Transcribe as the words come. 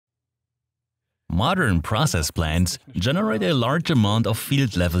Modern process plants generate a large amount of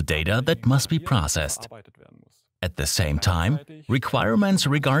field-level data that must be processed. At the same time, requirements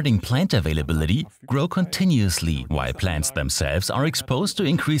regarding plant availability grow continuously, while plants themselves are exposed to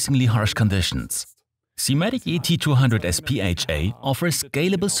increasingly harsh conditions. SIMATIC ET200 SPHA offers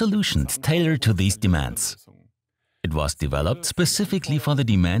scalable solutions tailored to these demands. It was developed specifically for the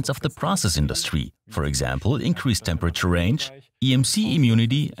demands of the process industry, for example, increased temperature range, EMC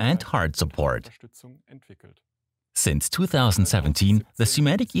immunity and hard support. Since 2017, the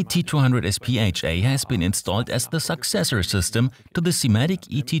SIMATIC ET200 SPHA has been installed as the successor system to the SIMATIC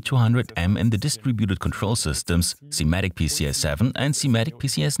ET200M in the distributed control systems SIMATIC PCS7 and SIMATIC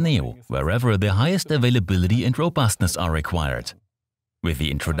PCS Neo, wherever the highest availability and robustness are required. With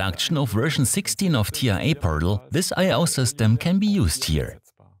the introduction of version 16 of TIA Portal, this I/O system can be used here.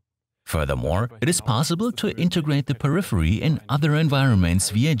 Furthermore, it is possible to integrate the periphery in other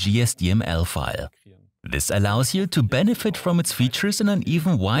environments via GSDML file. This allows you to benefit from its features in an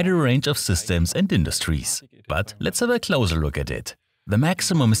even wider range of systems and industries. But let's have a closer look at it. The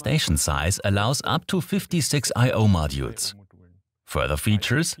maximum station size allows up to 56 I/O modules. Further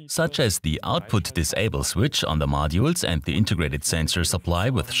features, such as the output disable switch on the modules and the integrated sensor supply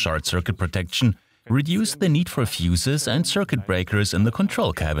with short circuit protection, reduce the need for fuses and circuit breakers in the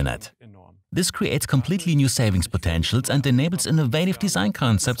control cabinet. This creates completely new savings potentials and enables innovative design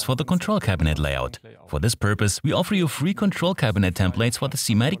concepts for the control cabinet layout. For this purpose, we offer you free control cabinet templates for the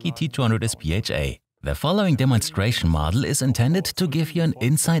SIMATIC ET200 SPHA. The following demonstration model is intended to give you an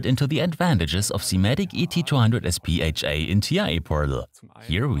insight into the advantages of SIMATIC ET200 SPHA in TIA Portal.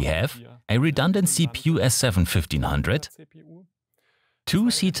 Here we have a redundant CPU S7-1500,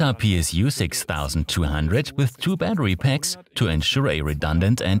 two SITA PSU 6200 with two battery packs to ensure a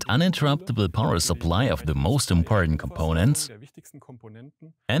redundant and uninterruptible power supply of the most important components,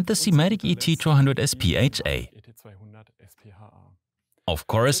 and the SIMATIC ET200 SPHA. Of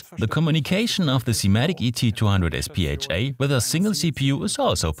course, the communication of the SIMATIC ET200 SPHA with a single CPU is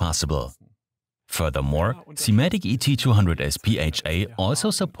also possible. Furthermore, SIMATIC ET200 SPHA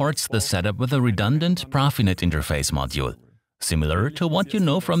also supports the setup with a redundant Profinet interface module, similar to what you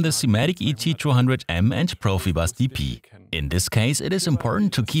know from the SIMATIC ET200M and Profibus DP. In this case, it is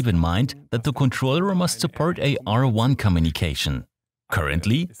important to keep in mind that the controller must support a R1 communication.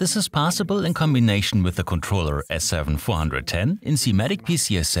 Currently, this is possible in combination with the controller S7-410 in SIMATIC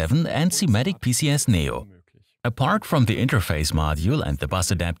PCS7 and SIMATIC PCS Neo. Apart from the interface module and the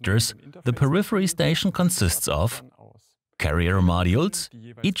bus adapters, the periphery station consists of carrier modules,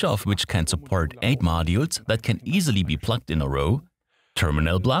 each of which can support 8 modules that can easily be plugged in a row,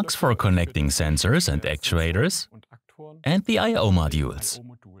 terminal blocks for connecting sensors and actuators, and the I/O modules.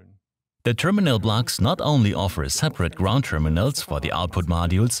 The terminal blocks not only offer separate ground terminals for the output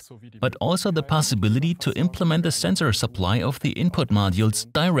modules, but also the possibility to implement the sensor supply of the input modules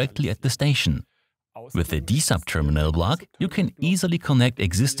directly at the station. With the D-sub terminal block, you can easily connect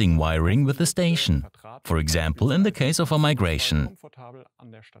existing wiring with the station, for example in the case of a migration.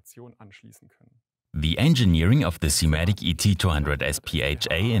 The engineering of the SIMATIC ET200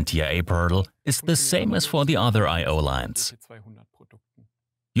 SPHA in TIA Portal is the same as for the other I/O lines.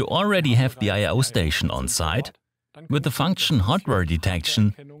 You already have the I/O station on site. With the function hardware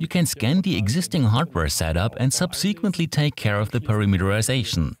detection, you can scan the existing hardware setup and subsequently take care of the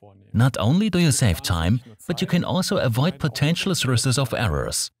parameterization. Not only do you save time, but you can also avoid potential sources of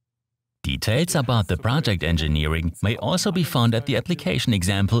errors. Details about the project engineering may also be found at the application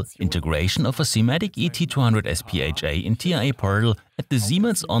example Integration of a SIMATIC ET200 SPHA in TIA Portal at the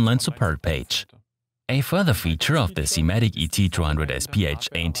Siemens online support page. A further feature of the SIMATIC ET200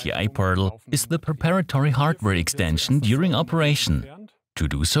 SPHA in TIA Portal is the preparatory hardware extension during operation. To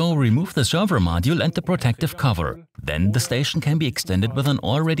do so, remove the server module and the protective cover. Then the station can be extended with an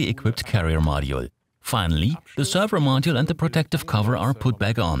already equipped carrier module. Finally, the server module and the protective cover are put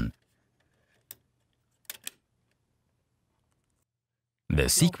back on. The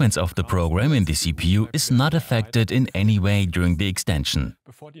sequence of the program in the CPU is not affected in any way during the extension.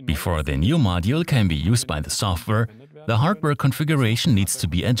 Before the new module can be used by the software, the hardware configuration needs to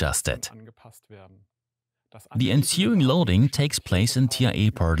be adjusted. The ensuing loading takes place in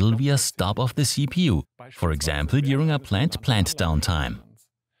TIA Portal via stop of the CPU, for example during a plant downtime.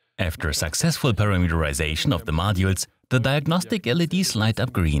 After successful parameterization of the modules, the diagnostic LEDs light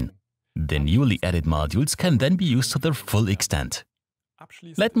up green. The newly added modules can then be used to their full extent.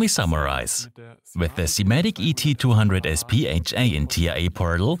 Let me summarize. With the SIMATIC ET200 SPHA in TIA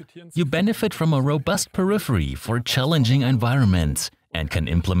Portal, you benefit from a robust periphery for challenging environments and can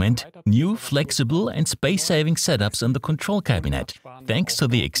implement new, flexible and space-saving setups in the control cabinet, thanks to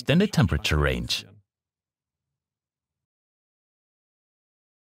the extended temperature range.